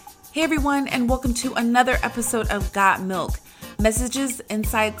Hey everyone, and welcome to another episode of Got Milk, messages,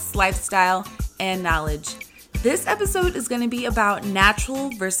 insights, lifestyle, and knowledge. This episode is going to be about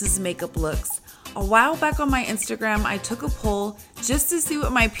natural versus makeup looks. A while back on my Instagram, I took a poll just to see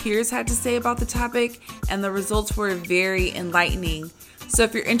what my peers had to say about the topic, and the results were very enlightening. So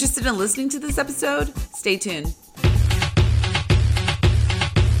if you're interested in listening to this episode, stay tuned.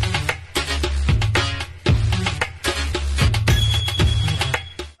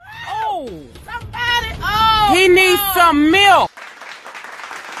 He needs some milk.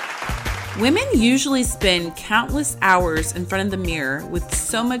 Women usually spend countless hours in front of the mirror with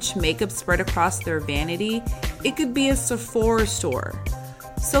so much makeup spread across their vanity, it could be a Sephora store.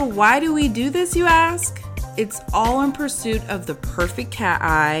 So why do we do this, you ask? It's all in pursuit of the perfect cat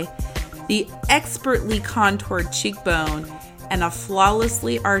eye, the expertly contoured cheekbone, and a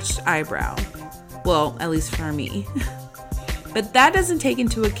flawlessly arched eyebrow. Well, at least for me. But that doesn't take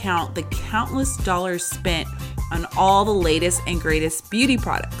into account the countless dollars spent on all the latest and greatest beauty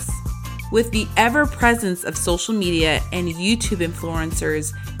products. With the ever-presence of social media and YouTube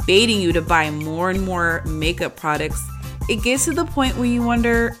influencers baiting you to buy more and more makeup products, it gets to the point where you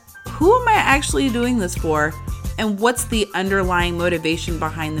wonder, who am I actually doing this for? And what's the underlying motivation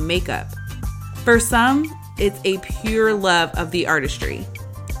behind the makeup? For some, it's a pure love of the artistry.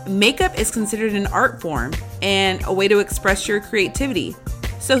 Makeup is considered an art form and a way to express your creativity.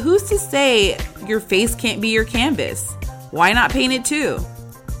 So who's to say your face can't be your canvas? Why not paint it too?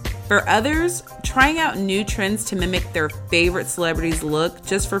 For others, trying out new trends to mimic their favorite celebrities' look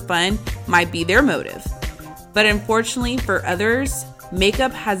just for fun might be their motive. But unfortunately for others,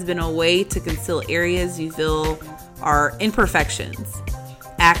 makeup has been a way to conceal areas you feel are imperfections.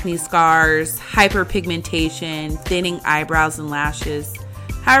 Acne scars, hyperpigmentation, thinning eyebrows and lashes.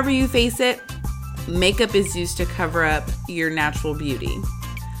 However you face it, makeup is used to cover up your natural beauty.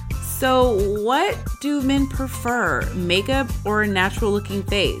 So what do men prefer, makeup or a natural looking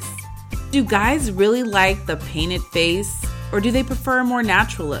face? Do guys really like the painted face, or do they prefer a more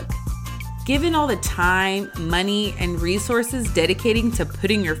natural look? Given all the time, money, and resources dedicating to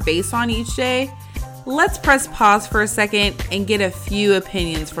putting your face on each day, let's press pause for a second and get a few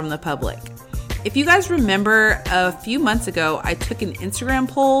opinions from the public. If you guys remember, a few months ago, I took an Instagram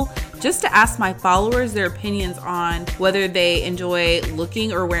poll just to ask my followers their opinions on whether they enjoy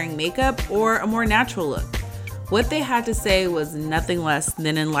looking or wearing makeup or a more natural look. What they had to say was nothing less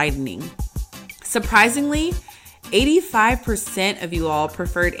than enlightening. Surprisingly, 85% of you all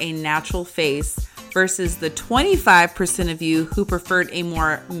preferred a natural face versus the 25% of you who preferred a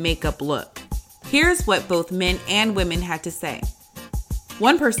more makeup look. Here's what both men and women had to say.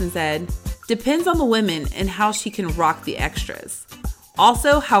 One person said, "Depends on the woman and how she can rock the extras.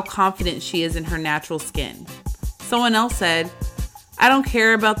 Also, how confident she is in her natural skin." Someone else said, "I don't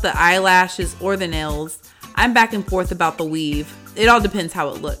care about the eyelashes or the nails. I'm back and forth about the weave. It all depends how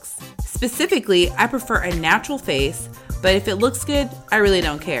it looks. Specifically, I prefer a natural face, but if it looks good, I really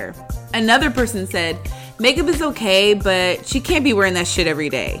don't care." Another person said, "Makeup is okay, but she can't be wearing that shit every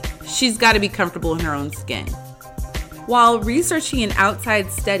day. She's got to be comfortable in her own skin." While researching an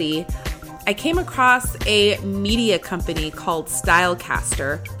outside study, I came across a media company called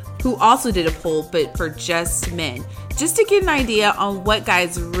Stylecaster, who also did a poll, but for just men, just to get an idea on what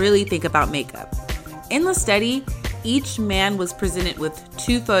guys really think about makeup. In the study, each man was presented with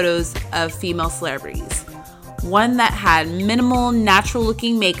two photos of female celebrities, one that had minimal natural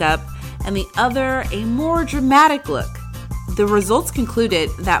looking makeup and the other a more dramatic look. The results concluded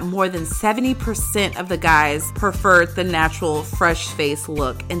that more than 70% of the guys preferred the natural, fresh face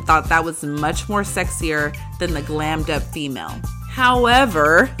look and thought that was much more sexier than the glammed up female.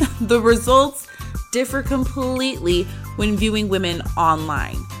 However, the results differ completely when viewing women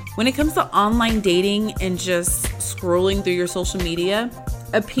online. When it comes to online dating and just scrolling through your social media,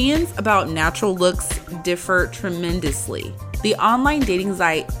 opinions about natural looks differ tremendously. The online dating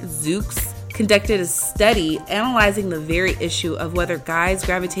site Zoox conducted a study analyzing the very issue of whether guys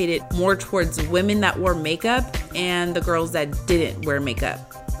gravitated more towards women that wore makeup and the girls that didn't wear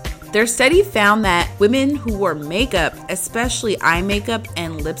makeup. Their study found that women who wore makeup, especially eye makeup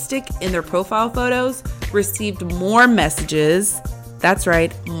and lipstick in their profile photos, received more messages, that's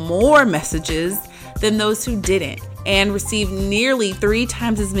right, more messages than those who didn't, and received nearly 3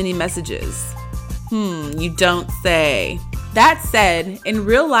 times as many messages. You don't say. That said, in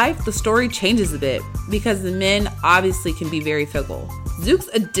real life, the story changes a bit because the men obviously can be very fickle. Zook's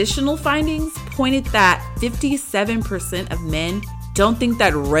additional findings pointed that 57% of men don't think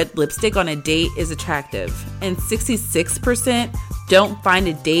that red lipstick on a date is attractive, and 66% don't find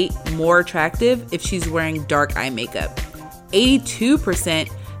a date more attractive if she's wearing dark eye makeup. 82%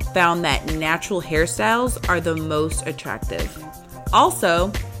 found that natural hairstyles are the most attractive.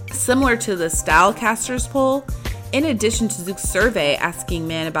 Also, similar to the Stylecasters poll, in addition to Zook's survey asking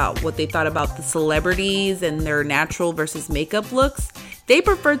men about what they thought about the celebrities and their natural versus makeup looks, they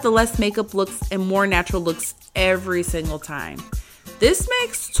preferred the less makeup looks and more natural looks every single time. This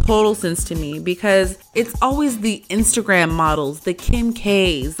makes total sense to me because it's always the Instagram models, the Kim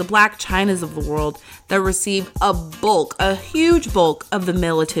K's, the Blac Chynas of the world that receive a huge bulk of the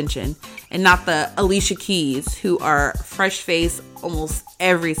male attention, and not the Alicia Keys who are fresh faced almost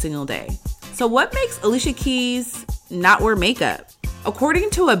every single day. So what makes Alicia Keys not wear makeup? According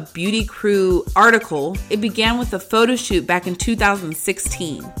to a Beauty Crew article, it began with a photo shoot back in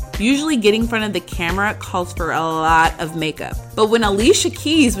 2016. Usually getting in front of the camera calls for a lot of makeup. But when Alicia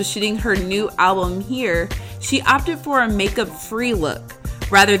Keys was shooting her new album Here, she opted for a makeup-free look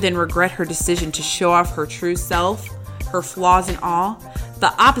rather than regret her decision to show off her true self, her flaws and all.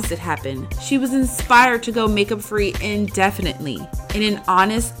 The opposite happened. She was inspired to go makeup-free indefinitely. In an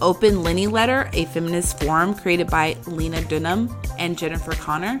honest, open Lenny letter, a feminist forum created by Lena Dunham and Jennifer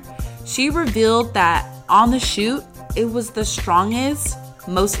Connor, she revealed that on the shoot, it was the strongest,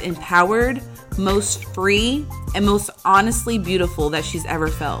 most empowered, most free, and most honestly beautiful that she's ever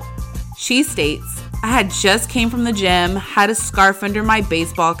felt. She states, "I had just came from the gym, had a scarf under my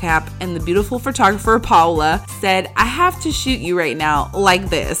baseball cap, and the beautiful photographer Paula said, 'I have to shoot you right now, like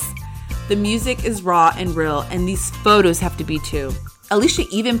this.' The music is raw and real, and these photos have to be too." Alicia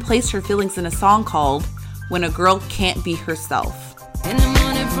even placed her feelings in a song called "When a Girl Can't Be Herself." In the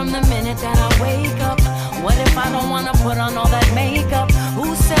morning from the minute that I wake up, what if I don't want to put on all that makeup?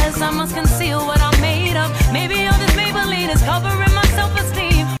 Who says I must conceal what I'm made of? Maybe all this Maybelline is covering my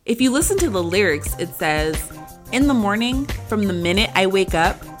self-esteem. If you listen to the lyrics, it says, "In the morning, from the minute I wake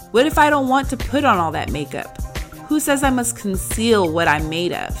up, what if I don't want to put on all that makeup? Who says I must conceal what I'm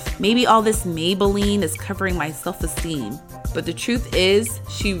made of? Maybe all this Maybelline is covering my self-esteem." But the truth is,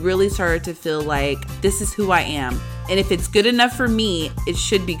 she really started to feel like, this is who I am. And if it's good enough for me, it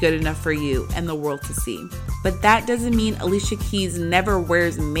should be good enough for you and the world to see. But that doesn't mean Alicia Keys never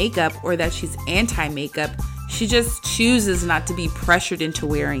wears makeup or that she's anti-makeup. She just chooses not to be pressured into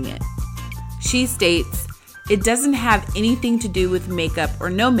wearing it. She states, "It doesn't have anything to do with makeup or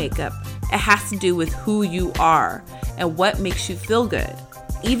no makeup. It has to do with who you are and what makes you feel good."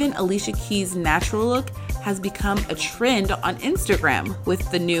 Even Alicia Keys' natural look has become a trend on Instagram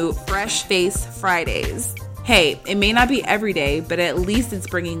with the new Fresh Face Fridays. Hey, it may not be every day, but at least it's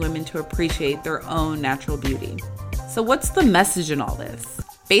bringing women to appreciate their own natural beauty. So what's the message in all this?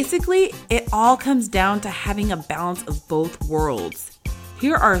 Basically, it all comes down to having a balance of both worlds.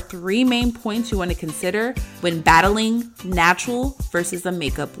 Here are 3 main points you want to consider when battling natural versus a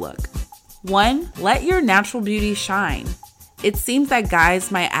makeup look. 1, let your natural beauty shine. It seems that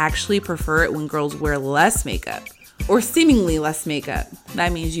guys might actually prefer it when girls wear less makeup, or seemingly less makeup.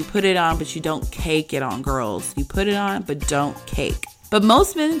 That means you put it on, but you don't cake it on girls. You put it on, but don't cake. But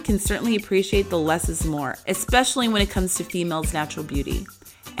most men can certainly appreciate the less is more, especially when it comes to females' natural beauty.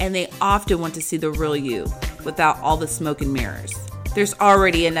 And they often want to see the real you without all the smoke and mirrors. There's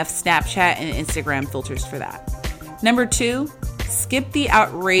already enough Snapchat and Instagram filters for that. Number 2, skip the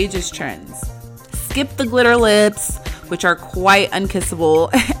outrageous trends. Skip the glitter lips, which are quite unkissable,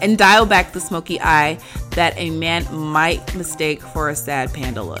 and dial back the smoky eye that a man might mistake for a sad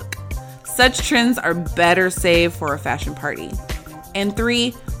panda look. Such trends are better saved for a fashion party. And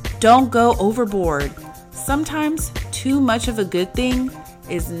 3, don't go overboard. Sometimes too much of a good thing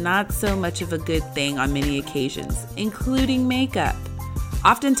is not so much of a good thing on many occasions, including makeup.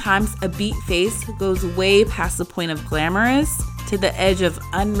 Oftentimes, a beat face goes way past the point of glamorous to the edge of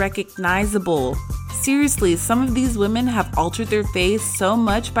unrecognizable. Seriously, some of these women have altered their face so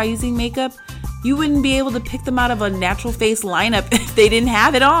much by using makeup, you wouldn't be able to pick them out of a natural face lineup if they didn't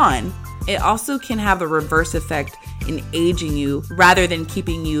have it on. It also can have a reverse effect in aging you rather than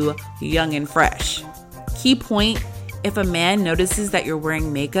keeping you young and fresh. Key point, if a man notices that you're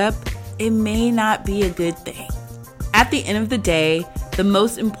wearing makeup, it may not be a good thing. At the end of the day, the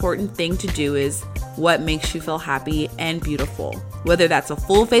most important thing to do is what makes you feel happy and beautiful, whether that's a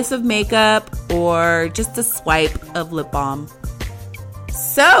full face of makeup or just a swipe of lip balm.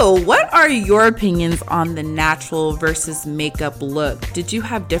 So, what are your opinions on the natural versus makeup look? Did you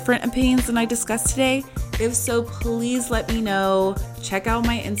have different opinions than I discussed today? If so, please let me know. Check out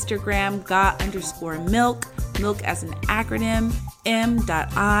my Instagram, got_milk, milk as an acronym,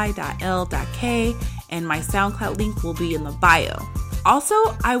 m.i.l.k, and my SoundCloud link will be in the bio. Also,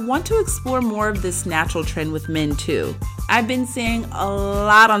 I want to explore more of this natural trend with men too. I've been seeing a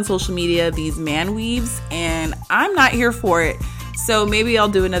lot on social media, these man weaves, and I'm not here for it. So maybe I'll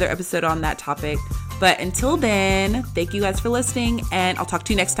do another episode on that topic. But until then, thank you guys for listening, and I'll talk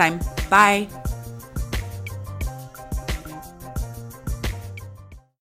to you next time. Bye.